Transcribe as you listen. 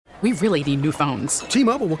We really need new phones.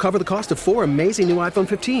 T-Mobile will cover the cost of 4 amazing new iPhone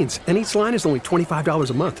 15s, and each line is only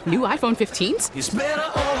 $25 a month. New iPhone 15s? It's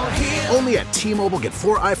better over here. Only at T-Mobile, get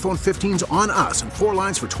 4 iPhone 15s on us and 4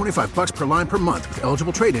 lines for $25 per line per month with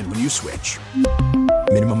eligible trade-in when you switch.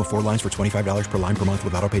 Minimum of 4 lines for $25 per line per month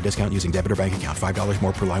with autopay discount using debit or bank account. $5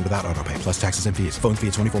 more per line without autopay, plus taxes and fees. Phone fee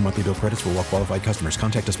at 24 monthly bill credits for well-qualified customers.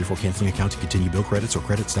 Contact us before canceling account to continue bill credits or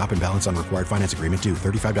credit stop and balance on required finance agreement due.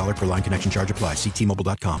 $35 per line connection charge applies. See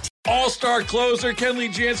T-Mobile.com. All-star closer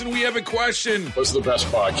Kenley Jansen, we have a question. What's the best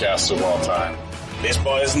podcast of all time?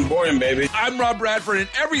 Baseball isn't boring, baby. I'm Rob Bradford, and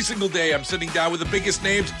every single day I'm sitting down with the biggest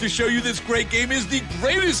names to show you this great game is the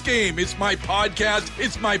greatest game. It's my podcast.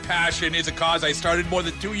 It's my passion. It's a cause I started more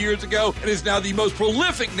than 2 years ago and is now the most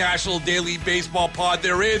prolific national daily baseball pod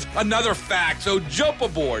there is. Another fact, so jump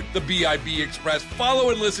aboard the BIB Express.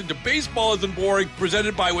 Follow and listen to Baseball Isn't Boring,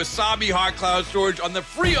 presented by Wasabi Hot Cloud Storage on the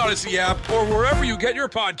free Odyssey app or wherever you get your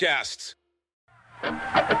podcasts.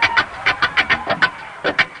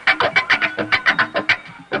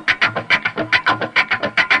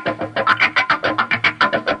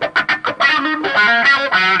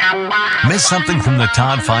 Miss something from the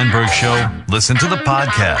Todd Feinberg Show? Listen to the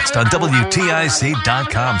podcast on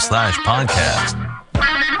WTIC.com/podcast.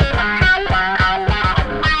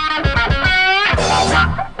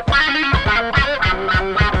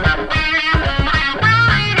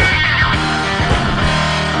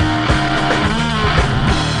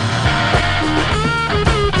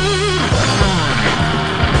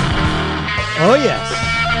 Oh, yes.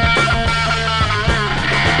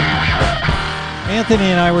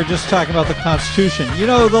 Anthony and I were just talking about the Constitution. You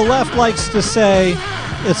know, the left likes to say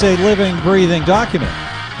it's a living, breathing document.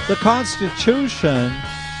 The Constitution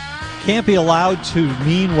can't be allowed to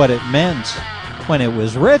mean what it meant when it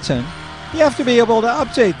was written. You have to be able to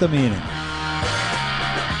update the meaning.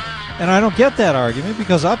 And I don't get that argument,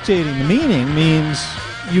 because updating the meaning means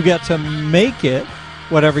you get to make it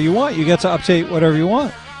whatever you want. You get to update whatever you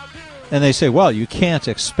want. And they say, well, you can't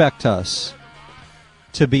expect us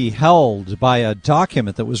to be held by a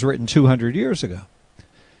document that was written 200 years ago.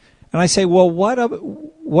 And I say, well,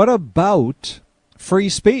 what about free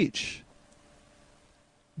speech?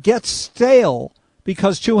 Gets stale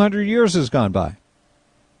because 200 years has gone by.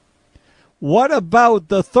 What about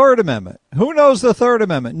the Third Amendment? Who knows the Third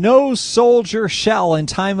Amendment? No soldier shall in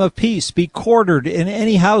time of peace be quartered in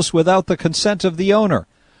any house without the consent of the owner,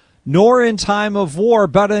 nor in time of war,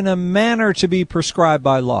 but in a manner to be prescribed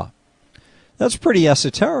by law. That's pretty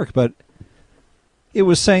esoteric, but it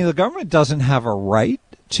was saying the government doesn't have a right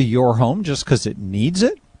to your home just because it needs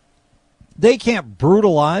it. They can't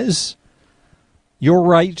brutalize your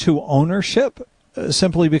right to ownership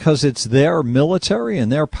simply because it's their military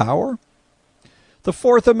and their power. The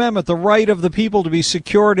Fourth Amendment, the right of the people to be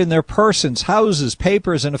secured in their persons, houses,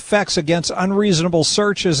 papers, and effects against unreasonable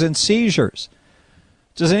searches and seizures.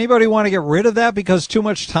 Does anybody want to get rid of that because too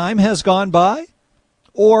much time has gone by?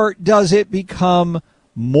 Or does it become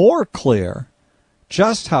more clear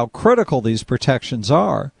just how critical these protections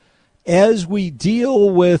are as we deal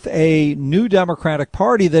with a new Democratic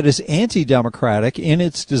Party that is anti-democratic in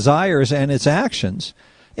its desires and its actions,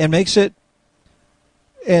 and makes it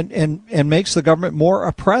and makes the government more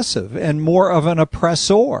oppressive and more of an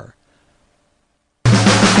oppressor?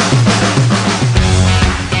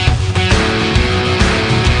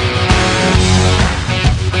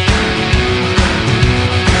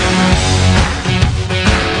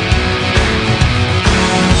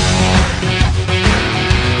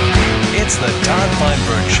 It's the Todd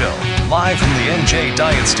Feinberg Show, live from the NJ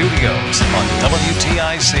Diet Studios on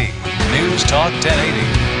WTIC News Talk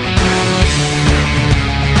 1080.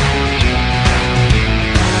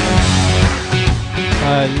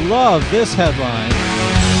 I love this headline.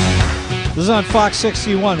 This is on Fox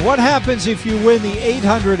 61. What happens if you win the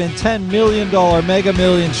 $810 million Mega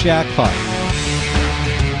Millions jackpot?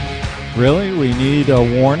 Really? We need a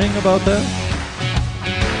warning about that?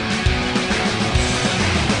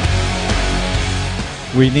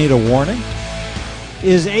 We need a warning?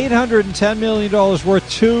 Is $810 million worth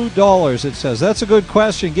 $2? It says. That's a good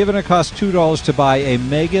question, given it costs $2 to buy a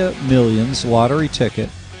Mega Millions lottery ticket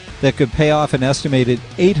that could pay off an estimated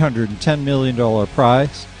 $810 million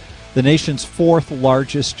prize, the nation's fourth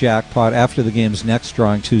largest jackpot after the game's next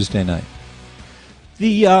drawing Tuesday night.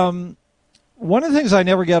 The one of the things I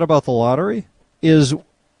never get about the lottery is,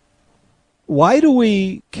 why do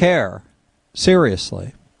we care,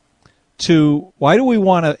 seriously, why do we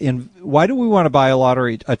want to buy a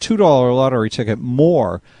 $2 lottery ticket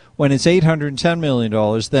more when it's $810 million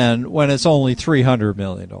than when it's only $300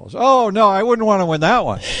 million? Oh, no, I wouldn't want to win that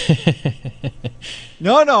one.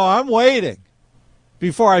 No, I'm waiting.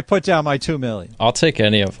 before I put down my $2 million. I'll take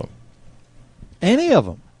any of them. Any of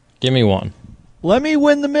them. Give me one. Let me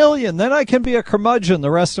win the $1 million. Then I can be a curmudgeon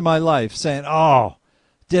the rest of my life saying, oh,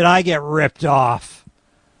 did I get ripped off?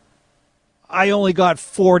 I only got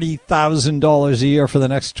 $40,000 a year for the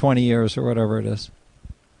next 20 years or whatever it is.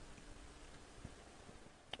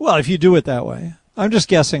 Well, if you do it that way. I'm just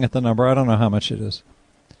guessing at the number. I don't know how much it is.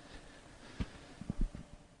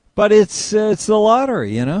 But it's the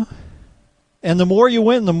lottery, you know? And the more you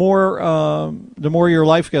win, the more your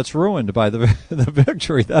life gets ruined by the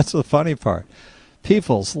victory. That's the funny part.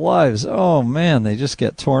 People's lives, oh man, they just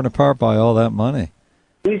get torn apart by all that money.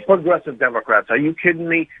 These progressive Democrats, are you kidding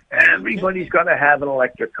me? Everybody's got to have an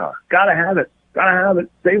electric car. Got to have it. Got to have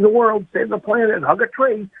it. Save the world, save the planet, hug a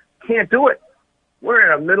tree. Can't do it.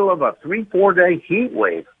 We're in the middle of a 3-4 day heat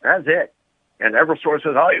wave. That's it. And Eversource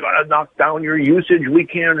says, oh, you got to knock down your usage. We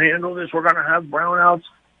can't handle this. We're going to have brownouts.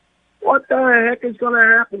 What the heck is going to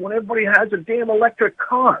happen when everybody has a damn electric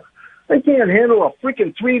car? They can't handle a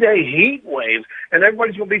freaking 3-day heat wave, and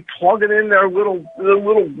everybody's going to be plugging in their little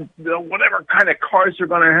whatever kind of cars they're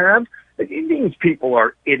going to have. These people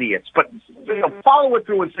are idiots. But follow it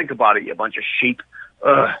through and think about it, you bunch of sheep.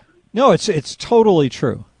 No, it's totally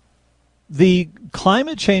true. The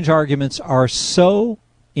climate change arguments are so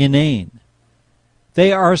inane.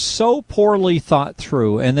 They are so poorly thought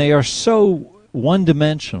through, and they are so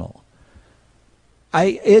one-dimensional.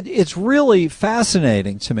 It's really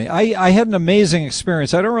fascinating to me. I had an amazing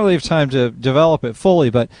experience. I don't really have time to develop it fully,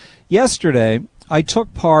 but yesterday I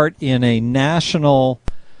took part in a national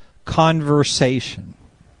conversation.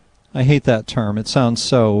 I hate that term. It sounds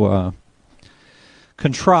so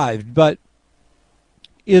contrived, but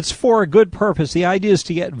it's for a good purpose. The idea is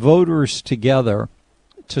to get voters together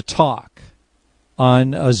to talk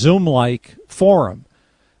on a Zoom-like forum.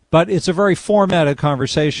 But it's a very formatted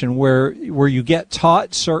conversation where you get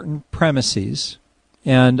taught certain premises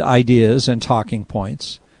and ideas and talking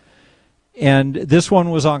points. And this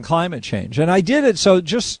one was on climate change. And I did it so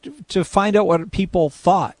just to find out what people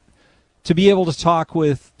thought, to be able to talk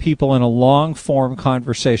with people in a long-form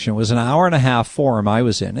conversation. It was an hour-and-a-half forum I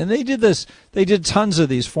was in. And they did tons of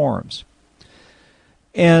these forums.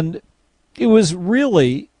 And it was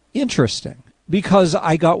really interesting, because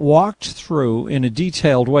I got walked through in a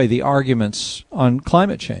detailed way the arguments on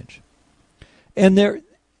climate change. And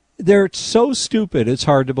they're so stupid, it's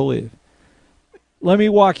hard to believe. Let me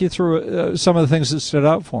walk you through some of the things that stood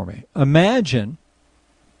out for me. Imagine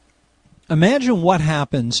what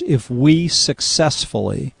happens if we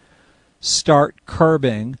successfully start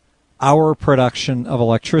curbing our production of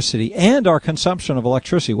electricity and our consumption of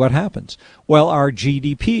electricity. What happens? Well, our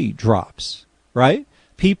GDP drops, right?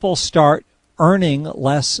 People start earning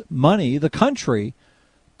less money. The country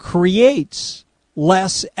creates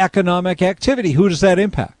less economic activity. Who does that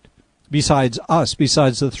impact? Besides us,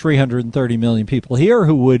 besides the 330 million people here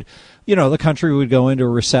who would, the country would go into a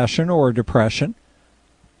recession or a depression.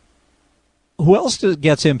 Who else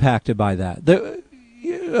gets impacted by that?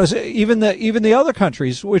 Even the other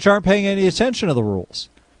countries which aren't paying any attention to the rules.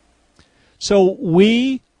 So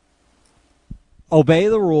we obey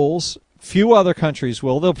the rules. Few other countries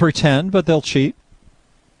will. They'll pretend, but they'll cheat.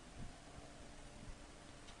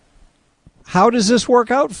 How does this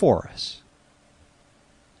work out for us?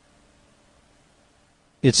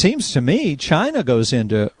 It seems to me China goes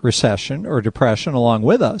into recession or depression along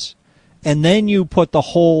with us, and then you put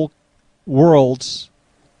the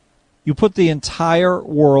entire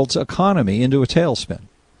world's economy into a tailspin.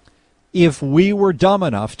 If we were dumb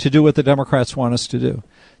enough to do what the Democrats want us to do.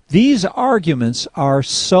 These arguments are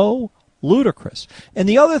so ludicrous. And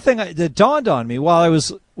the other thing that dawned on me while I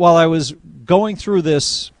was going through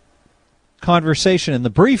this conversation in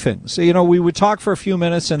the briefings, we would talk for a few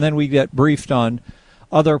minutes and then we get briefed on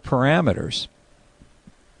other parameters.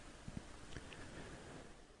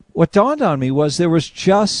 What dawned on me was it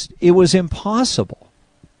was impossible.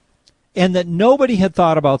 And that nobody had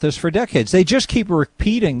thought about this for decades. They just keep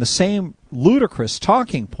repeating the same ludicrous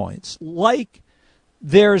talking points like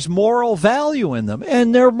there's moral value in them,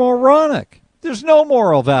 and they're moronic. There's no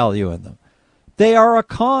moral value in them. They are a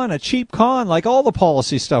cheap con, like all the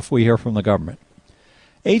policy stuff we hear from the government.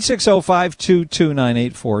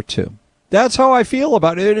 860-522-9842. That's how I feel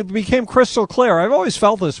about it. It became crystal clear. I've always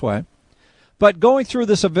felt this way. But going through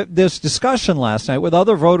this discussion last night with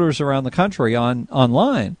other voters around the country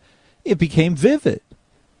online, it became vivid.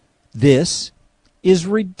 This is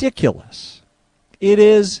ridiculous. It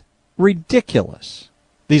is ridiculous,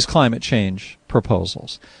 these climate change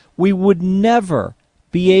proposals. We would never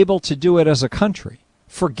be able to do it as a country.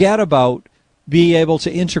 Forget about being able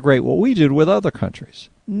to integrate what we did with other countries.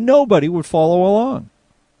 Nobody would follow along.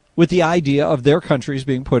 with the idea of their countries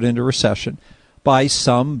being put into recession by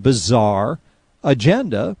some bizarre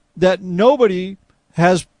agenda that nobody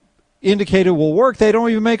has indicated will work. They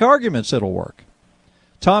don't even make arguments it'll work.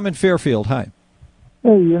 Tom in Fairfield, hi.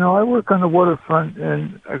 Hey, I work on the waterfront,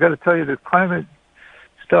 and I got to tell you, the climate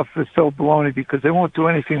stuff is so baloney because they won't do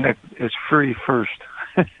anything that is free first.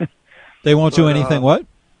 They won't do anything what?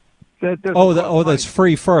 That's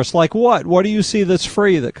free first. Like what? What do you see that's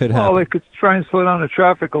free that could happen? Well, they could try and slow down the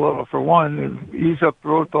traffic a little, for one, and ease up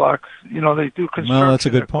roadblocks. They do construction. Well, that's a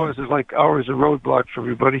good point. Causes like hours of roadblocks for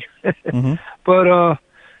everybody. Mm-hmm. But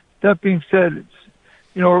that being said,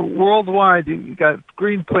 worldwide, you got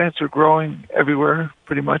green plants are growing everywhere,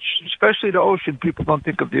 pretty much, especially the ocean. People don't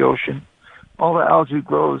think of the ocean. All the algae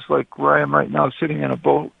grows like where I am right now, sitting in a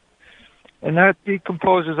boat. And that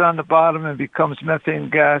decomposes on the bottom and becomes methane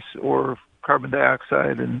gas or carbon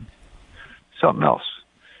dioxide and something else.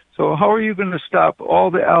 So how are you going to stop all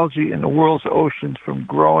the algae in the world's oceans from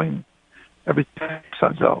growing every time the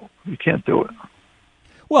sun's out? You can't do it.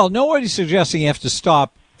 Well, nobody's suggesting you have to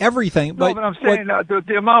stop everything. But I'm saying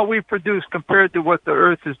the amount we produce compared to what the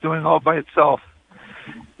Earth is doing all by itself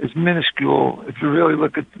is minuscule. If you really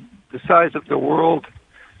look at the size of the world,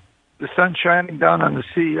 the sun shining down on the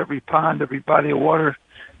sea, every pond, every body of water,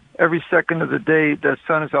 every second of the day, the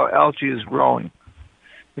sun is out, algae is growing.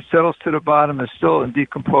 It settles to the bottom and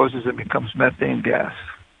decomposes and becomes methane gas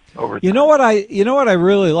over time. You know what I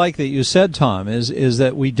really like that you said, Tom, is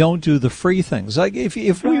that we don't do the free things. Like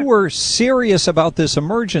if we were serious about this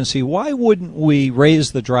emergency, why wouldn't we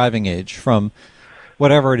raise the driving age from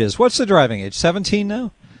whatever it is? What's the driving age? 17 now?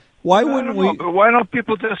 Why wouldn't we? But why don't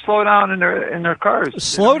people just slow down in their cars?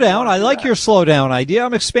 Slow down. I like your slow down idea.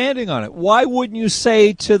 I'm expanding on it. Why wouldn't you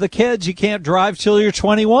say to the kids you can't drive till you're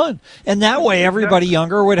 21? And that way everybody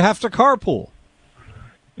younger would have to carpool.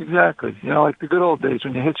 Exactly. Like the good old days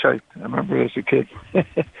when you hitchhiked. I remember as a kid.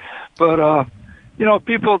 But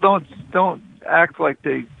people don't act like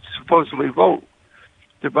they supposedly vote.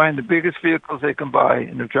 They're buying the biggest vehicles they can buy,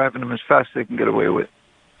 and they're driving them as fast as they can get away with.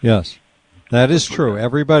 Yes. That is true.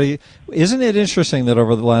 Everybody, isn't it interesting that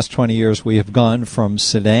over the last 20 years we have gone from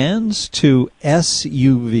sedans to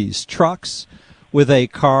SUVs, trucks with a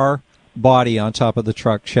car body on top of the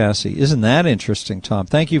truck chassis? Isn't that interesting, Tom?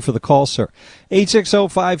 Thank you for the call, sir.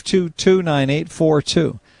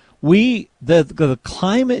 860-522-9842. The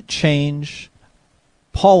climate change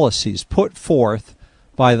policies put forth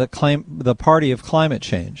by the Party of Climate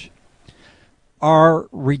Change are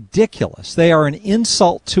ridiculous. They are an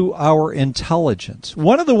insult to our intelligence.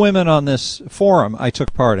 One of the women on this forum I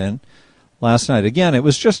took part in last night, again, it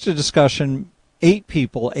was just a discussion, 8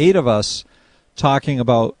 of us talking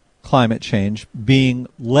about climate change, being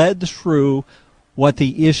led through what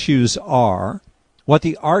the issues are, what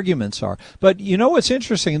the arguments are. But you know what's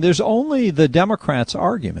interesting? There's only the Democrats'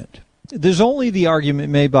 argument. There's only the argument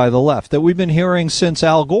made by the left that we've been hearing since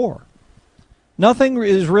Al Gore. Nothing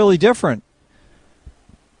is really different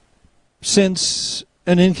since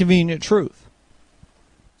An Inconvenient Truth.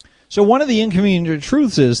 So one of the inconvenient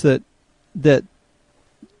truths is that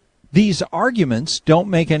these arguments don't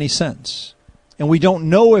make any sense, and we don't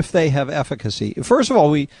know if they have efficacy. First of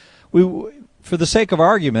all, we for the sake of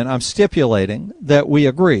argument, I'm stipulating that we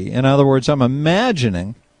agree. In other words, I'm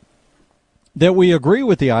imagining that we agree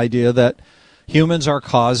with the idea that humans are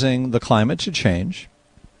causing the climate to change,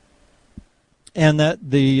 and that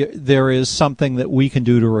there is something that we can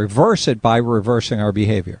do to reverse it by reversing our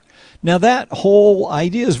behavior. Now, that whole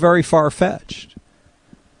idea is very far-fetched.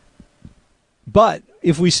 But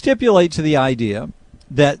if we stipulate to the idea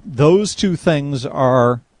that those two things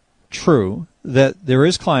are true, that there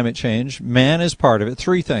is climate change, man is part of it,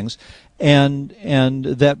 3 things, and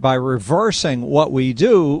that by reversing what we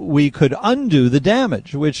do, we could undo the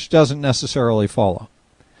damage, which doesn't necessarily follow.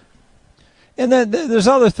 And then there's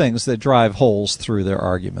other things that drive holes through their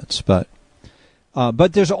arguments, but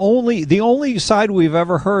there's the only side we've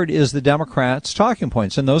ever heard is the Democrats' talking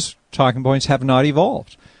points, and those talking points have not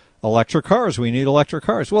evolved. Electric cars, we need electric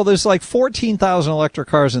cars. Well, there's like 14,000 electric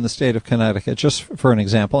cars in the state of Connecticut, just for an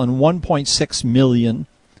example, and 1.6 million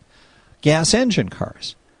gas engine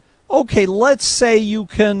cars. Okay, let's say you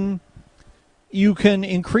can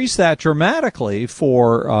increase that dramatically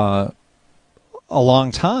for a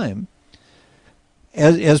long time.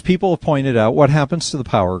 As people have pointed out, what happens to the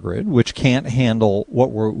power grid, which can't handle what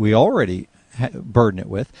we already burden it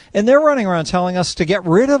with, and they're running around telling us to get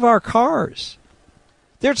rid of our cars.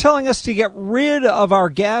 They're telling us to get rid of our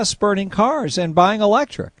gas-burning cars and buying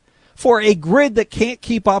electric for a grid that can't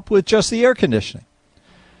keep up with just the air conditioning.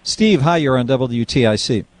 Steve, hi, you're on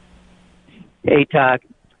WTIC. Hey, Todd.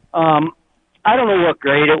 I don't know what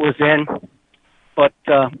grade it was in, but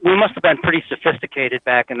we must have been pretty sophisticated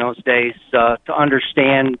back in those days to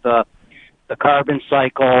understand the carbon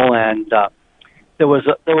cycle. And there was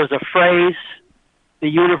a phrase: "The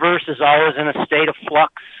universe is always in a state of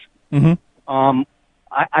flux." Mm-hmm.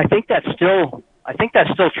 I think that's still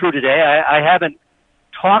true today. I haven't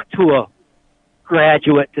talked to a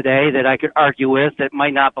graduate today that I could argue with that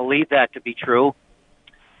might not believe that to be true.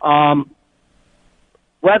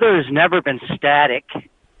 Weather has never been static.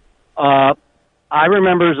 I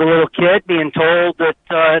remember as a little kid being told that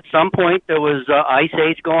at some point there was ice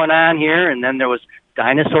age going on here, and then there was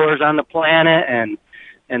dinosaurs on the planet, and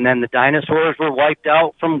then the dinosaurs were wiped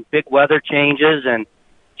out from big weather changes. And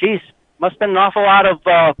geez, must have been an awful lot of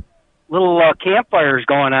little campfires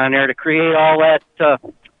going on there to create all that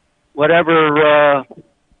whatever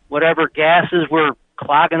gases were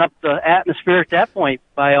clogging up the atmosphere at that point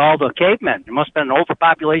by all the cavemen. There must have been an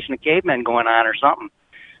overpopulation of cavemen going on or something.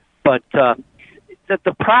 But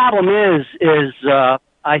the problem is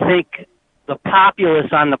I think the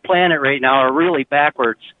populace on the planet right now are really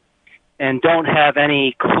backwards and don't have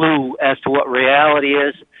any clue as to what reality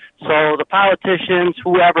is. So the politicians,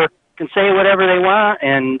 whoever, can say whatever they want,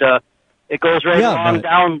 and it goes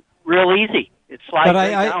down real easy. It slides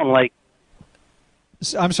down like...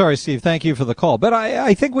 I'm sorry, Steve. Thank you for the call. But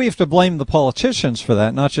I think we have to blame the politicians for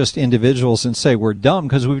that, not just individuals, and say we're dumb,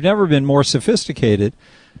 because we've never been more sophisticated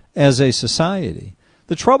as a society.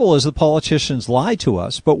 The trouble is the politicians lie to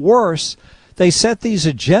us, but worse, they set these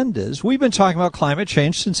agendas. We've been talking about climate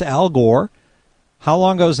change since Al Gore. How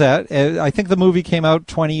long ago is that? I think the movie came out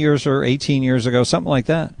 20 years or 18 years ago, something like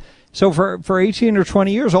that. So for 18 or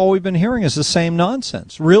 20 years, all we've been hearing is the same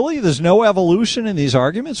nonsense. Really? There's no evolution in these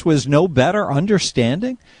arguments? Was no better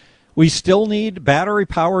understanding? We still need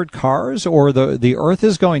battery-powered cars, or the Earth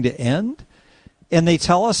is going to end? And they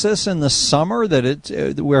tell us this in the summer,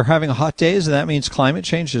 that we're having hot days, and that means climate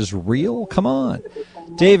change is real? Come on.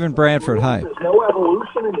 Dave in Brantford, hi.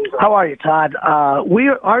 How are you, Todd?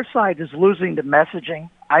 Our side is losing the messaging.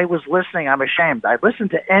 I was listening. I'm ashamed. I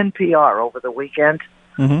listened to NPR over the weekend.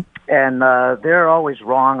 Mm-hmm. And they're always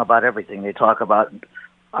wrong about everything they talk about.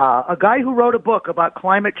 A guy who wrote a book about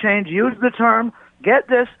climate change used the term, get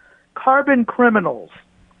this, carbon criminals.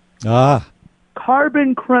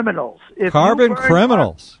 Carbon criminals. Carbon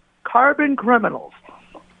criminals. Carbon criminals.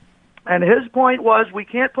 And his point was, we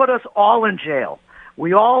can't put us all in jail.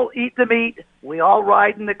 We all eat the meat. We all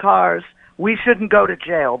ride in the cars. We shouldn't go to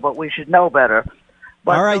jail, but we should know better.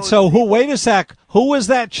 But all right, so wait a sec. Who was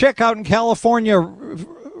that chick out in California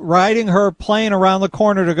riding her plane around the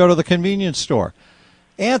corner to go to the convenience store?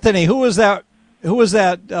 Anthony, who was that? Who was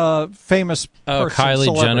that famous person? Kylie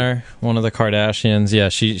celebrity? Jenner, one of the Kardashians. Yeah,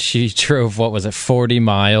 she drove, 40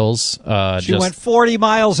 miles. She went 40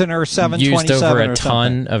 miles in her 727 used over a or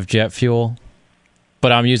ton of jet fuel.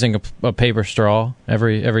 But I'm using a paper straw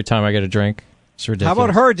every time I get a drink. It's ridiculous. How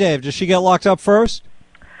about her, Dave? Did she get locked up first?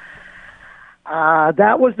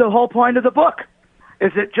 That was the whole point of the book.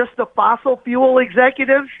 Is it just the fossil fuel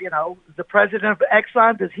executives? You know, the president of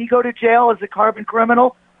Exxon, does he go to jail as a carbon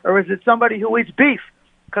criminal? Or is it somebody who eats beef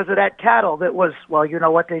because of that cattle that was, well, you know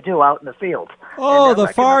what they do out in the fields? Oh, the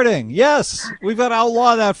farting. Yes, we've got to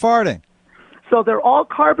outlaw that farting. So they're all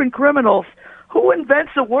carbon criminals. Who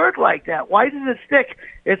invents a word like that? Why does it stick?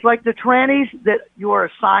 It's like the trannies that you are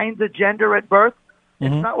assigned the gender at birth.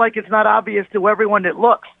 Mm-hmm. It's not like it's not obvious to everyone that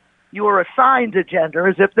looks. You are assigned a gender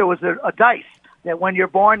as if there was a dice, that when you're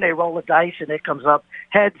born they roll a dice and it comes up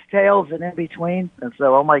heads, tails, and in between. And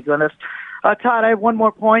so, oh my goodness. Todd, I have one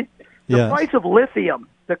more point. The price of lithium,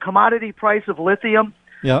 the commodity price of lithium,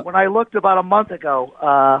 when I looked about a month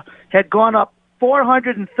ago, had gone up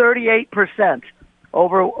 438%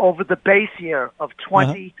 over the base year of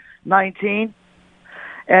 2019.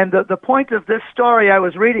 And the point of this story I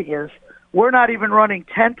was reading is we're not even running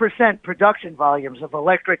 10% production volumes of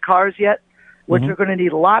electric cars yet, which are going to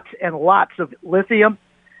need lots and lots of lithium.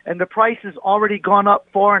 And the price has already gone up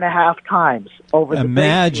 4.5 times over the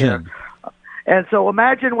base year. And so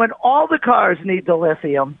imagine when all the cars need the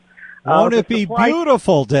lithium. Won't it be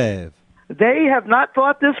beautiful, Dave? They have not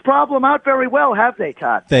thought this problem out very well, have they,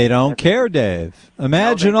 Todd? They don't care, Dave.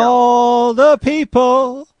 Imagine all the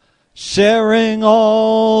people sharing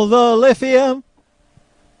all the lithium.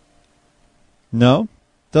 No?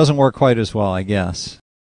 Doesn't work quite as well, I guess.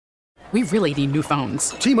 We really need new phones.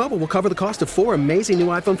 T-Mobile will cover the cost of 4 amazing new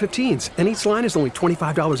iPhone 15s, and each line is only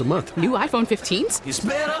 $25 a month. New iPhone 15s? It's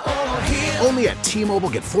better over here. Only at T-Mobile,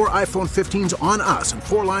 get 4 iPhone 15s on us and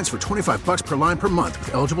 4 lines for $25 per line per month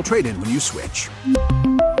with eligible trade-in when you switch.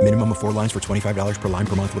 Minimum of 4 lines for $25 per line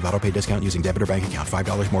per month with auto pay discount using debit or bank account.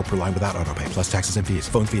 $5 more per line without auto pay, plus taxes and fees.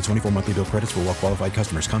 Phone fee at 24 monthly bill credits for well-qualified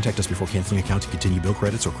customers. Contact us before canceling account to continue bill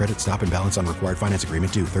credits or credit stop and balance on required finance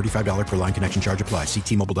agreement due. $35 per line connection charge applies. See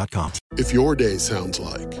T-Mobile.com. If your day sounds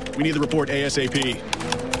like, we need the report ASAP,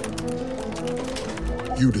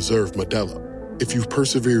 you deserve Modelo. If you've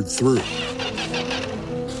persevered through,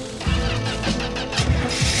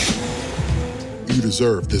 you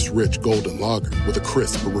deserve this rich golden lager with a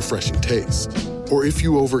crisp but refreshing taste. Or if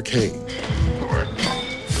you overcame. 2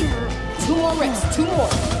 more reps, 2 more.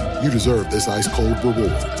 You deserve this ice-cold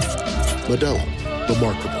reward. Modelo, the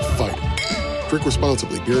Remarkable Fighter. Drink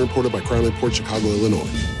responsibly. Beer imported by Crown Imports, Chicago, Illinois.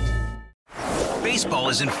 Baseball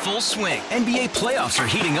is in full swing. NBA playoffs are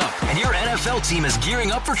heating up, and your NFL team is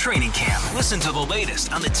gearing up for training camp. Listen to the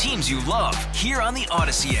latest on the teams you love here on the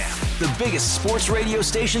Odyssey app. The biggest sports radio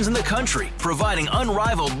stations in the country, providing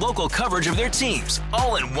unrivaled local coverage of their teams,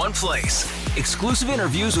 all in one place. Exclusive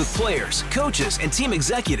interviews with players, coaches, and team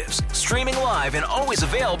executives, streaming live and always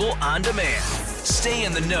available on demand. Stay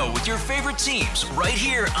in the know with your favorite teams right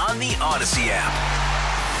here on the Odyssey app.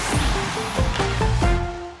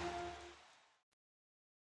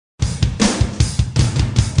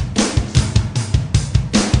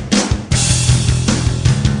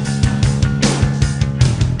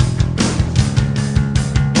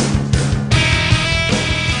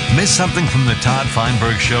 Miss something from the Todd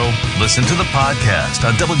Feinberg Show? Listen to the podcast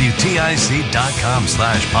on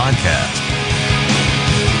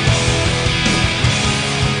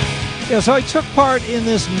WTIC.com/podcast. Yeah, so I took part in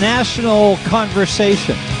this national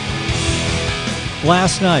conversation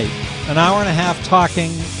last night, an hour and a half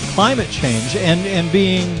talking climate change and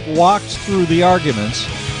being walked through the arguments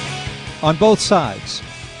on both sides.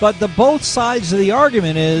 But the both sides of the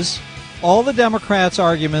argument is all the Democrats'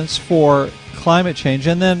 arguments for climate change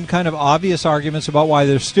and then kind of obvious arguments about why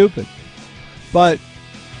they're stupid, but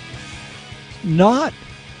not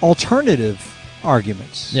alternative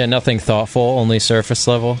arguments. Yeah, nothing thoughtful, only surface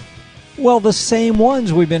level. Well, the same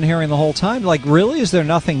ones we've been hearing the whole time. Like, really, is there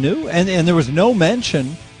nothing new? And there was no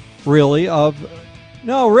mention, really, of,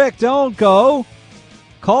 no, Rick, don't go.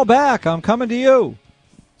 Call back. I'm coming to you.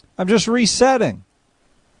 I'm just resetting.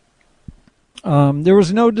 There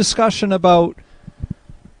was no discussion about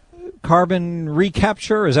carbon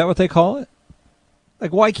recapture. Is that what they call it?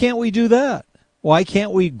 Like, why can't we do that? Why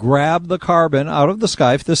can't we grab the carbon out of the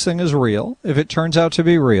sky if this thing is real, if it turns out to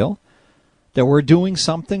be real, that we're doing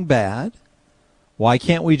something bad? Why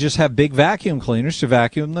can't we just have big vacuum cleaners to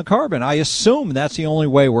vacuum the carbon? I assume that's the only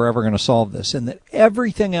way we're ever going to solve this, and that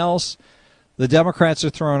everything else the Democrats are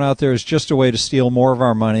throwing out there is just a way to steal more of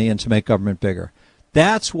our money and to make government bigger.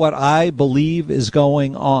 That's what I believe is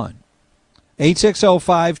going on.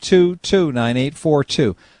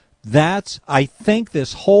 860-522-9842. I think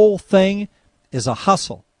this whole thing is a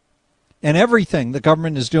hustle. And everything the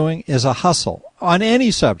government is doing is a hustle on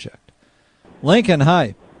any subject. Lincoln,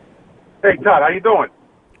 hi. Hey, Todd, how you doing?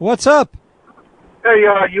 What's up? Hey,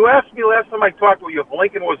 you asked me last time I talked with you if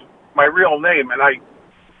Lincoln was my real name, and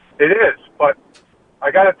it is, but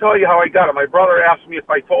I got to tell you how I got it. My brother asked me if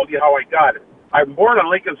I told you how I got it. I'm born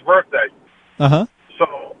on Lincoln's birthday. Uh-huh.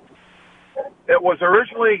 So it was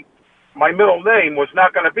originally, my middle name was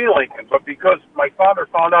not going to be Lincoln, but because my father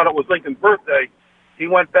found out it was Lincoln's birthday, he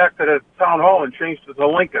went back to the town hall and changed it to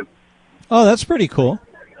Lincoln. Oh, that's pretty cool.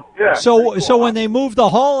 Yeah. So when they moved the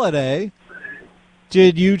holiday,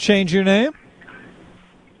 did you change your name?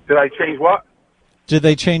 Did I change what? Did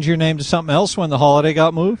they change your name to something else when the holiday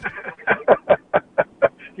got moved?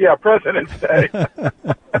 Yeah, President's Day.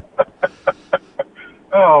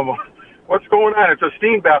 Oh, what's going on? It's a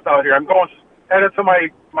steam bath out here. I'm headed to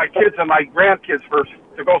my kids and my grandkids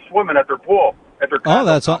to go swimming at their pool. Oh,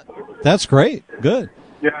 that's great. Good.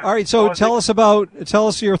 Yeah. All right, so tell us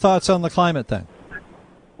your thoughts on the climate thing.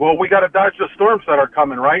 Well, we got to dodge the storms that are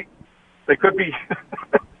coming, right? They could be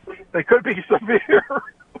severe.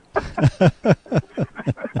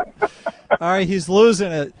 All right, he's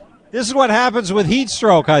losing it. This is what happens with heat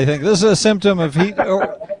stroke, I think. This is a symptom of heat,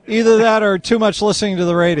 or either that or too much listening to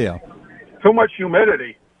the radio. Too much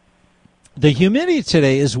humidity. The humidity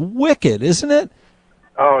today is wicked, isn't it?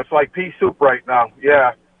 Oh, it's like pea soup right now.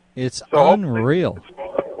 Yeah. It's unreal.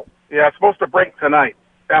 It's supposed to break tonight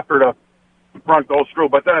after the front goes through,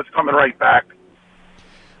 but then it's coming right back.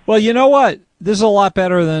 Well, you know what? This is a lot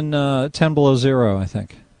better than 10 below zero, I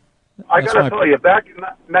think. I got to tell you, back in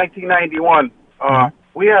 1991,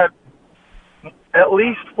 we had at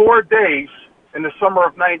least 4 days in the summer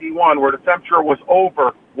of 91 where the temperature was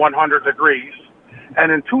over 100 degrees.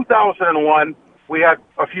 And in 2001, we had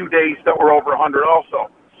a few days that were over 100 also.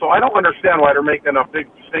 So I don't understand why they're making a big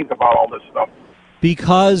stink about all this stuff.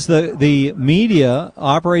 Because the media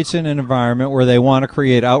operates in an environment where they want to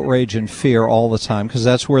create outrage and fear all the time, because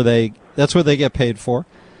that's what they get paid for,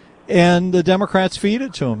 and the Democrats feed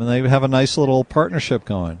it to them, and they have a nice little partnership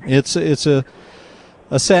going. It's a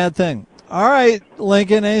sad thing. All right,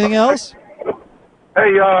 Lincoln. Anything else?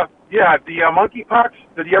 Hey, yeah, the monkeypox.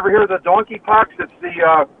 Did you ever hear of the donkeypox? It's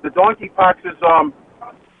the donkeypox is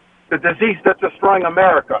the disease that's destroying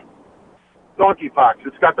America. Donkeypox.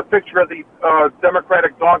 It's got the picture of the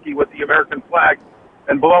Democratic donkey with the American flag,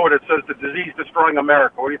 and below it says the disease destroying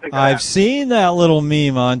America. What do you think of that? I've seen that little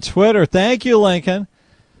meme on Twitter. Thank you, Lincoln.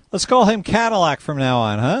 Let's call him Cadillac from now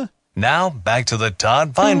on, huh? Now, back to the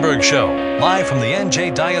Todd Feinberg Show, live from the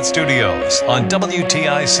NJ Diet Studios on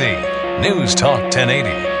WTIC News Talk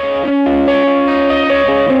 1080.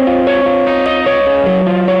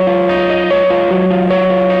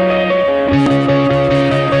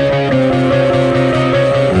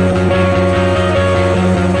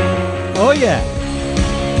 Oh, yeah.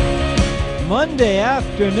 Monday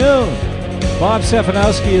afternoon. Bob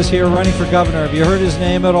Stefanowski is here running for governor. Have you heard his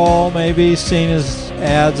name at all? Maybe seen his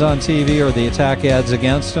ads on TV or the attack ads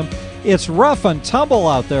against him? It's rough and tumble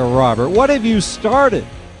out there, Robert. What have you started?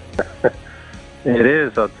 It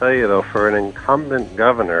is, I'll tell you, though, for an incumbent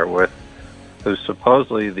governor who's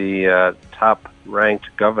supposedly the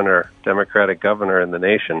top-ranked governor, Democratic governor in the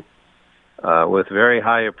nation, with very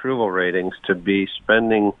high approval ratings, to be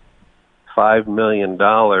spending $5 million in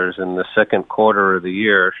the second quarter of the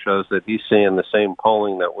year shows that he's seeing the same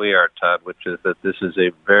polling that we are, Todd, which is that this is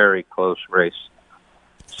a very close race.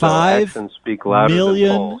 So actions speak louder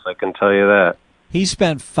than polls, I can tell you that. He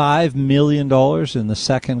spent $5 million in the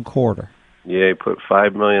second quarter. Yeah, he put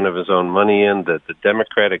 $5 million of his own money in. The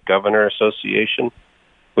Democratic Governor Association,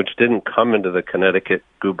 which didn't come into the Connecticut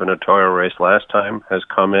gubernatorial race last time, has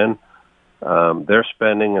come in. They're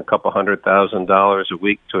spending a couple $100,000 a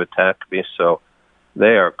week to attack me, so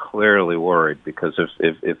they are clearly worried, because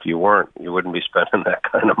if you weren't, you wouldn't be spending that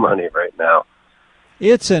kind of money right now.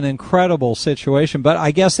 It's an incredible situation, but I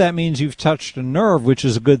guess that means you've touched a nerve, which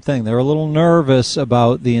is a good thing. They're a little nervous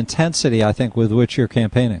about the intensity, I think, with which you're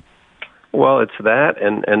campaigning. Well, it's that,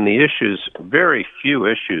 and the issues, very few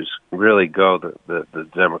issues really go the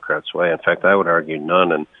Democrats' way. In fact, I would argue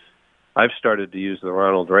none, and I've started to use the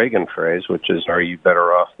Ronald Reagan phrase, which is, are you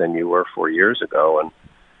better off than you were 4 years ago? And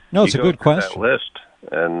no, it's a good question. That list,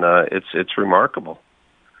 and it's remarkable.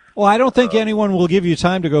 Well, I don't think anyone will give you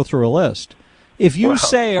time to go through a list. If you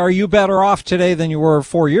say, are you better off today than you were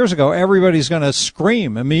 4 years ago, everybody's going to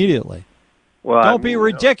scream immediately. Well, don't be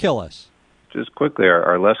ridiculous. Just quickly,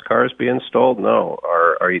 are less cars being stole? No.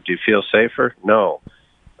 Do you feel safer? No.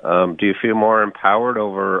 Do you feel more empowered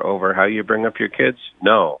over how you bring up your kids?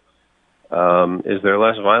 No. Is there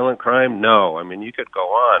less violent crime? No. I mean, you could go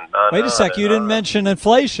on. Wait a sec. You didn't mention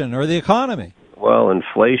inflation or the economy. Well,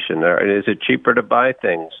 inflation. Is it cheaper to buy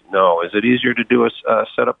things? No. Is it easier to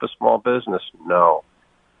set up a small business? No.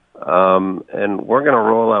 And we're going to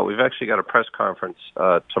roll out. We've actually got a press conference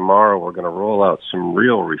tomorrow. We're going to roll out some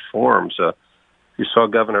real reforms. You saw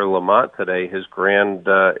Governor Lamont today. His grand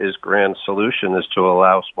solution is to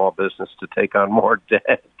allow small business to take on more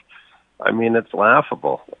debt. I mean, it's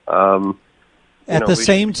laughable. At the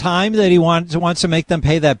same time that he wants to make them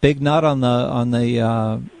pay that big nut on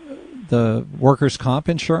the workers' comp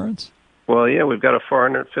insurance? Well, yeah, we've got a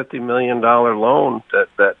 $450 million loan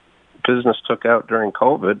that business took out during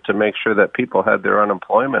COVID to make sure that people had their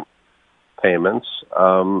unemployment payments.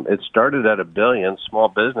 It started at $1 billion. Small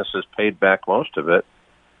businesses paid back most of it,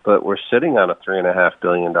 but we're sitting on a $3.5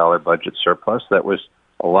 billion budget surplus.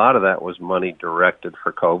 A lot of that was money directed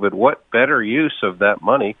for COVID. What better use of that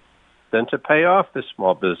money than to pay off this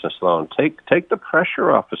small business loan? Take the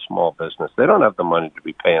pressure off a small business. They don't have the money to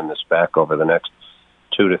be paying this back over the next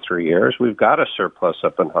 2 to 3 years. We've got a surplus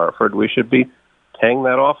up in Hartford. We should be paying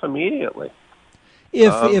that off immediately.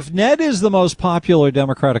 If Ned is the most popular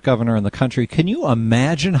Democratic governor in the country, can you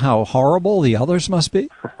imagine how horrible the others must be?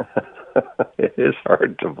 It is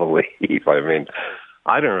hard to believe. I mean,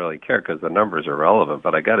 I don't really care because the numbers are relevant,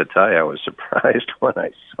 but I got to tell you, I was surprised when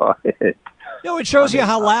I saw it. It shows you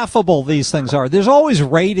how laughable these things are. There's always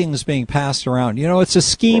ratings being passed around. It's a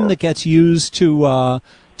scheme that gets used to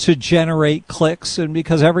generate clicks, and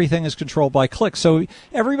because everything is controlled by clicks. So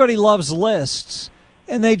everybody loves lists,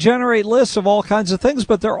 and they generate lists of all kinds of things,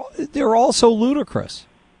 but they're also ludicrous.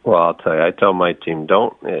 Well, I'll tell you, I tell my team,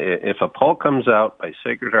 if a poll comes out by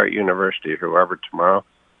Sacred Heart University or whoever tomorrow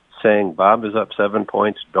saying Bob is up 7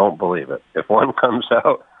 points, don't believe it. If one comes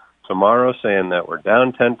out tomorrow saying that we're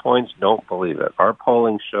down 10 points, don't believe it. Our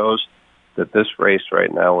polling shows that this race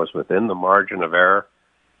right now was within the margin of error.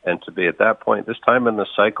 And to be at that point, this time in the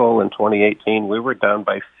cycle in 2018, we were down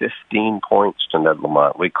by 15 points to Ned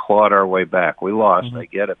Lamont. We clawed our way back. We lost, I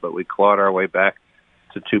get it, but we clawed our way back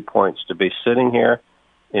to 2 points. To be sitting here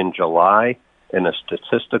in July in a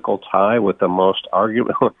statistical tie with the most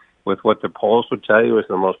argument, with what the polls would tell you is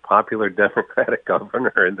the most popular Democratic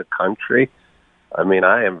governor in the country, I mean,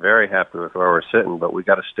 I am very happy with where we're sitting, but we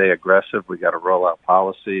got to stay aggressive. We got to roll out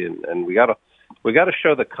policy, and we got to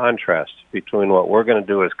show the contrast between what we're going to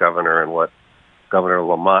do as governor and what Governor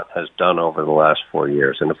Lamont has done over the last 4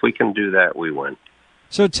 years. And if we can do that, we win.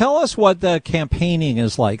 So tell us what the campaigning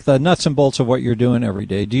is like, the nuts and bolts of what you're doing every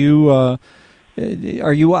day. Do you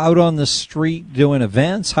are you out on the street doing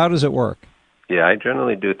events? How does it work? Yeah, I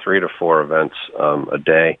generally do 3 to 4 events a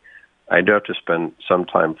day. I do have to spend some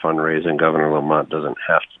time fundraising. Governor Lamont doesn't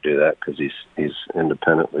have to do that because he's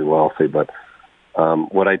independently wealthy. But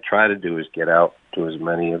what I try to do is get out to as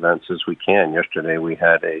many events as we can. Yesterday we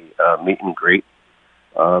had a meet and greet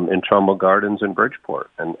in Trumbull Gardens in Bridgeport,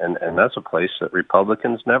 and that's a place that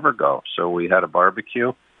Republicans never go. So we had a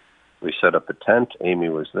barbecue. We set up a tent. Amy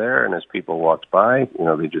was there, and as people walked by,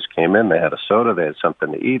 they just came in. They had a soda. They had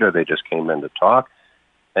something to eat, or they just came in to talk.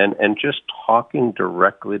 And just talking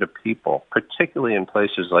directly to people, particularly in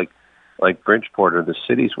places like Bridgeport or the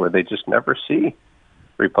cities where they just never see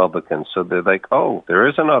Republicans. So they're like, oh, there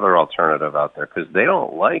is another alternative out there, because they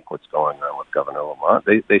don't like what's going on with Governor Lamont.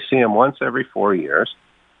 They see him once every 4 years,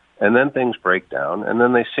 and then things break down, and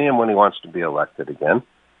then they see him when he wants to be elected again.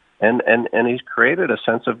 And he's created a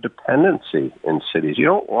sense of dependency in cities. You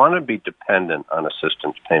don't want to be dependent on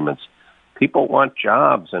assistance payments. People want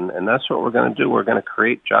jobs, and that's what we're going to do. We're going to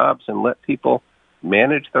create jobs and let people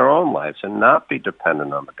manage their own lives and not be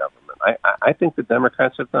dependent on the government. I think the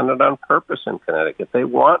Democrats have done it on purpose in Connecticut. They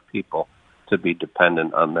want people to be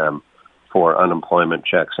dependent on them for unemployment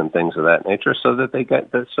checks and things of that nature, so that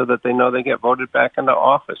they know they get voted back into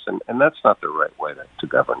office, and that's not the right way to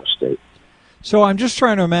govern a state. So I'm just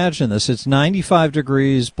trying to imagine this. It's 95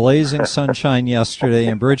 degrees, blazing sunshine yesterday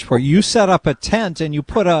in Bridgeport. You set up a tent and you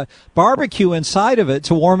put a barbecue inside of it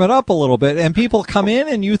to warm it up a little bit, and people come in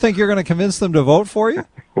and you think you're going to convince them to vote for you?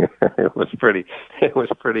 It was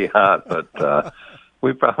pretty hot, but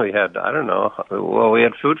we probably had, I don't know, well, we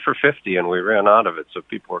had food for 50 and we ran out of it, so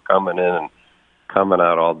people were coming in and coming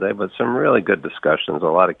out all day, but some really good discussions. A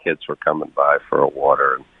lot of kids were coming by for a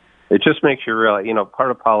water, and it just makes you realize,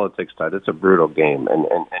 part of politics, Todd, it's a brutal game, and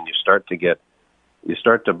you start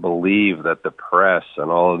to believe that the press and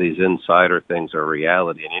all of these insider things are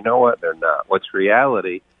reality, and you know what? They're not. What's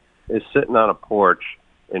reality is sitting on a porch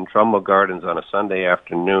in Trumbull Gardens on a Sunday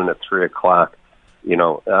afternoon at 3:00,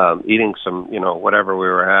 eating some, whatever we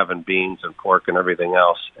were having, beans and pork and everything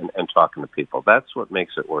else, and talking to people. That's what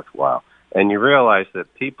makes it worthwhile. And you realize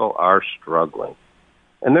that people are struggling,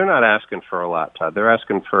 and they're not asking for a lot, Todd. They're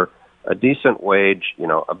asking for a decent wage,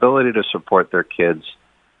 ability to support their kids,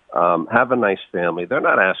 have a nice family. They're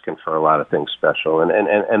not asking for a lot of things special.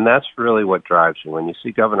 And that's really what drives you. When you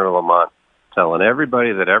see Governor Lamont telling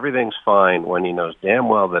everybody that everything's fine when he knows damn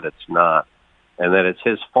well that it's not, and that it's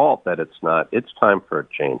his fault that it's not, it's time for a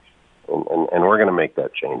change. And we're going to make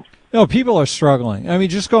that change. No, people are struggling. I mean,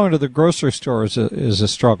 just going to the grocery store is a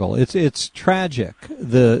struggle. It's tragic,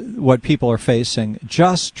 what people are facing,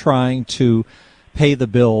 just trying to pay the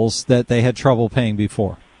bills that they had trouble paying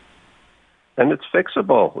before. And it's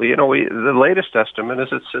fixable. The latest estimate is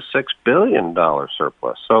it's a $6 billion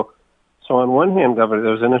surplus. So on one hand, Governor,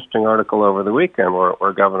 there was an interesting article over the weekend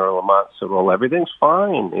where Governor Lamont said, well, everything's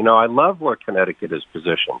fine. I love where Connecticut is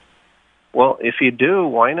positioned. Well, if you do,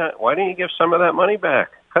 why not? Why don't you give some of that money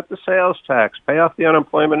back? Cut the sales tax, pay off the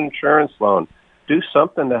unemployment insurance loan, do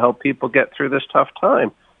something to help people get through this tough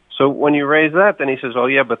time. So when you raise that, then he says, oh,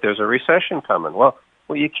 yeah, but there's a recession coming. Well,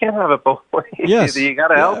 you can't have it both ways. Yes. Either you got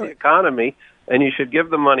to help the economy, and you should give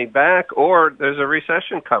the money back, or there's a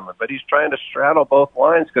recession coming. But he's trying to straddle both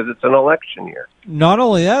lines because it's an election year. Not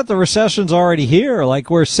only that, the recession's already here. Like,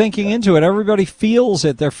 we're sinking into it. Everybody feels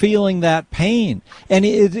it. They're feeling that pain. And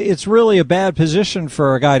it's really a bad position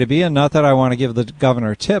for a guy to be in. Not that I want to give the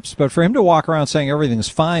governor tips, but for him to walk around saying everything's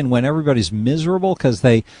fine when everybody's miserable because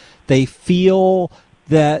they feel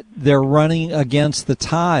that they're running against the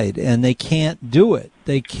tide and they can't do it.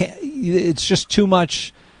 They can't. It's just too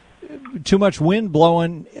much wind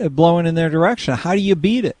blowing in their direction. How do you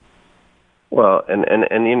beat it? Well, and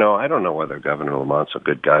I don't know whether Governor Lamont's a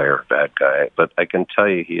good guy or a bad guy, but I can tell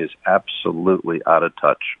you he is absolutely out of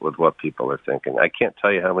touch with what people are thinking. I can't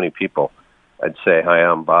tell you how many people I'd say, hi,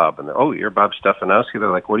 I'm Bob, and oh, you're Bob Stefanowski.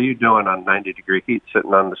 They're like, what are you doing on 90-degree heat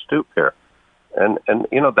sitting on the stoop here? And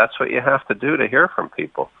that's what you have to do to hear from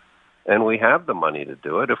people. And we have the money to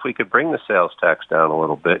do it. If we could bring the sales tax down a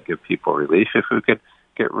little bit, give people relief, if we could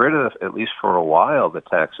get rid of, at least for a while, the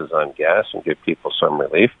taxes on gas and give people some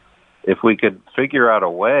relief, if we could figure out a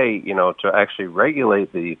way, to actually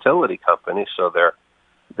regulate the utility companies so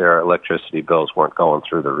their electricity bills weren't going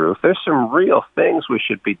through the roof. There's some real things we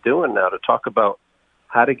should be doing now to talk about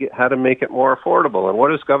how to make it more affordable. And what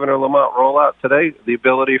does Governor Lamont roll out today? The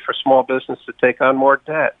ability for small business to take on more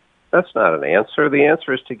debt. That's not an answer. The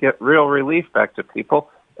answer is to get real relief back to people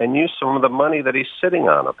and use some of the money that he's sitting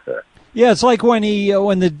on up there. Yeah, it's like when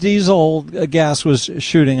the diesel gas was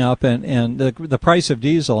shooting up and the price of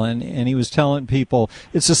diesel, and he was telling people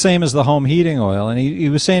it's the same as the home heating oil, and he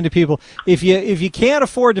was saying to people, if you can't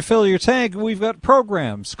afford to fill your tank, we've got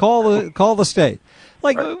programs. Call the state.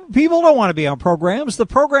 Like, people don't want to be on programs. The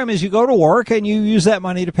program is you go to work and you use that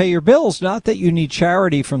money to pay your bills, not that you need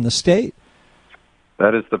charity from the state.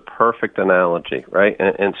 That is the perfect analogy, right?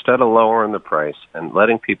 And instead of lowering the price and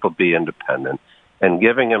letting people be independent and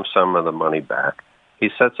giving them some of the money back, he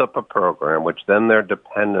sets up a program which then they're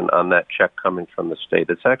dependent on that check coming from the state.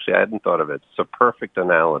 It's actually, I hadn't thought of it. It's a perfect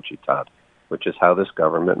analogy, Todd, which is how this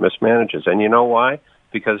government mismanages. And you know why?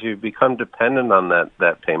 Because you become dependent on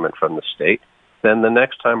that payment from the state. Then the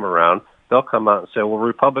next time around, they'll come out and say, well,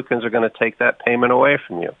 Republicans are going to take that payment away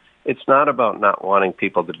from you. It's not about not wanting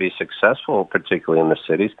people to be successful, particularly in the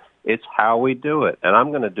cities. It's how we do it. And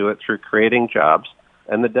I'm going to do it through creating jobs.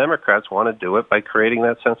 And the Democrats want to do it by creating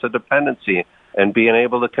that sense of dependency and being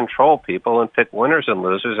able to control people and pick winners and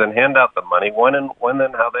losers and hand out the money when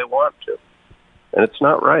and how they want to. And it's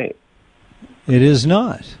not right. It is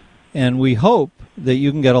not. And we hope that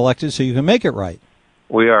you can get elected so you can make it right.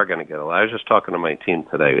 We are going to get elected. I was just talking to my team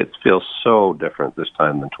today. It feels so different this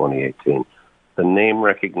time than 2018. The name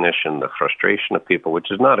recognition, the frustration of people, which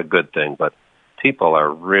is not a good thing, but people are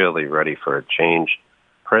really ready for a change.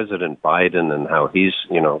 President Biden and how he's,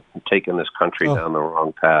 taking this country down the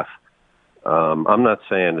wrong path. I'm not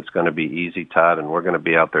saying it's going to be easy, Todd, and we're going to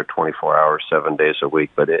be out there 24 hours, 7 days a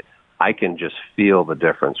week, but I can just feel the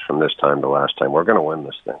difference from this time to last time. We're going to win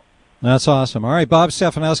this thing. That's awesome. All right, Bob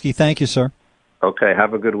Stefanowski, thank you, sir. Okay,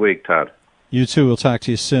 have a good week, Todd. You too. We'll talk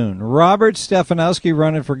to you soon. Robert Stefanowski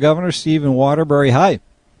running for governor. Steve in Waterbury. Hi.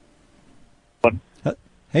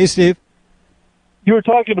 Hey, Steve. You were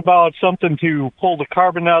talking about something to pull the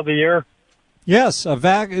carbon out of the air? Yes,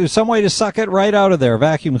 some way to suck it right out of there,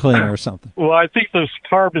 vacuum cleaner or something. Well, I think those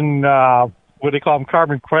carbon, what they call them,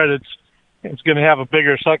 carbon credits, it's going to have a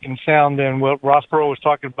bigger sucking sound than what Ross Perot was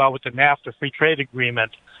talking about with the NAFTA free trade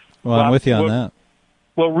agreement. Well, I'm with you on that.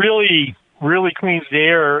 What really cleans the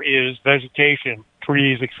air is vegetation,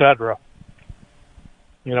 trees, etc.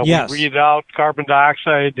 Yes. We breathe out carbon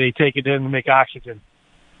dioxide, they take it in and make oxygen.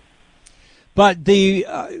 But the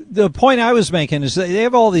point I was making is that they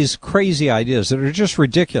have all these crazy ideas that are just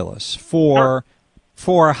ridiculous for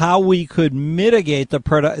how we could mitigate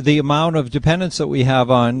the amount of dependence that we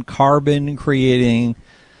have on carbon creating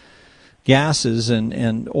gases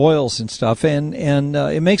and oils and stuff, and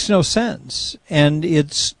it makes no sense, and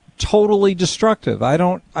it's totally destructive.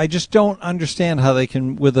 I just don't understand how they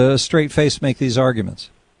can, with a straight face, make these arguments.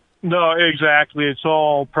 No, exactly. It's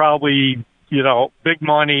all probably, big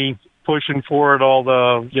money pushing for it, all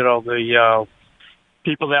the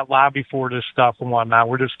people that lobby for this stuff and whatnot.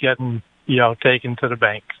 We're just getting, taken to the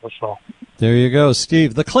bank. That's all. There you go,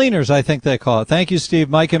 Steve. The cleaners, I think they call it. Thank you, Steve.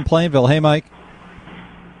 Mike in Plainville. Hey, Mike.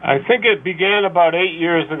 I think it began about 8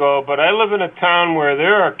 years ago, but I live in a town where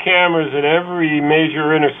there are cameras at every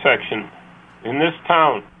major intersection in this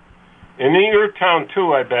town. And in your town,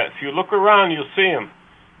 too, I bet. If you look around, you'll see them.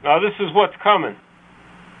 Now, this is what's coming.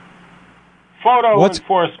 Photo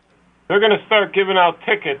enforcement. They're going to start giving out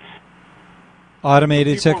tickets.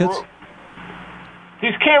 Automated tickets?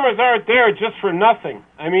 These cameras aren't there just for nothing.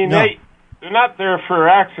 I mean, no. They're not there for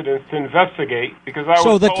accidents to investigate.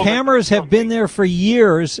 So the cameras have been there for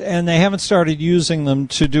years, and they haven't started using them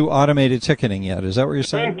to do automated ticketing yet. Is that what you're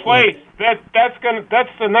saying? In place. That's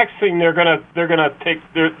the next thing they're gonna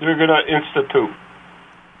institute.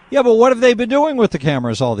 Yeah, but what have they been doing with the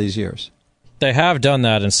cameras all these years? They have done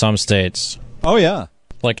that in some states. Oh yeah.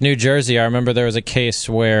 Like New Jersey, I remember there was a case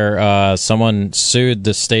where someone sued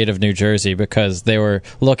the state of New Jersey because they were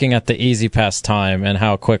looking at the Easy Pass time and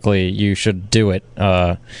how quickly you should do it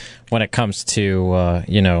when it comes to,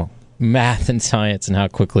 math and science and how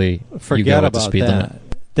quickly you go with the speed limit.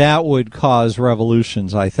 That would cause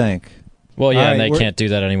revolutions, I think. Well, yeah, and they can't do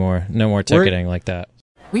that anymore. No more ticketing like that.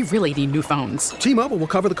 We really need new phones. T-Mobile will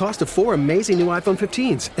cover the cost of 4 amazing new iPhone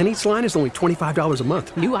 15s, and each line is only $25 a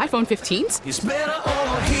month. New iPhone 15s? It's better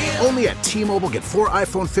over here. Only at T-Mobile, get 4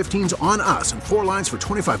 iPhone 15s on us and 4 lines for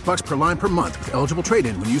 $25 per line per month with eligible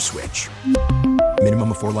trade-in when you switch.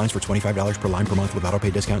 Minimum of 4 lines for $25 per line per month with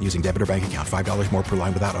autopay discount using debit or bank account. $5 more per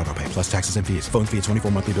line without autopay, plus taxes and fees. Phone fee at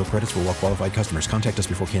 24 monthly bill credits for well-qualified customers. Contact us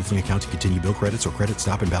before canceling account to continue bill credits or credit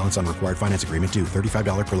stop and balance on required finance agreement due.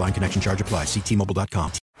 $35 per line connection charge applies. See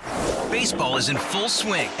T-Mobile.com. Baseball is in full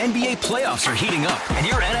swing. NBA playoffs are heating up, and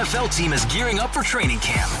your NFL team is gearing up for training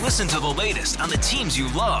camp. Listen to the latest on the teams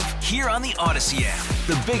you love here on the Odyssey app.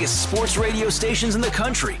 The biggest sports radio stations in the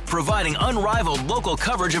country, providing unrivaled local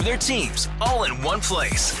coverage of their teams, all in one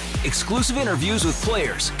place. Exclusive interviews with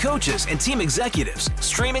players, coaches, and team executives,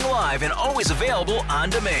 streaming live and always available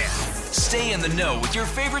on demand. Stay in the know with your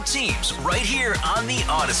favorite teams right here on the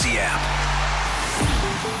Odyssey app.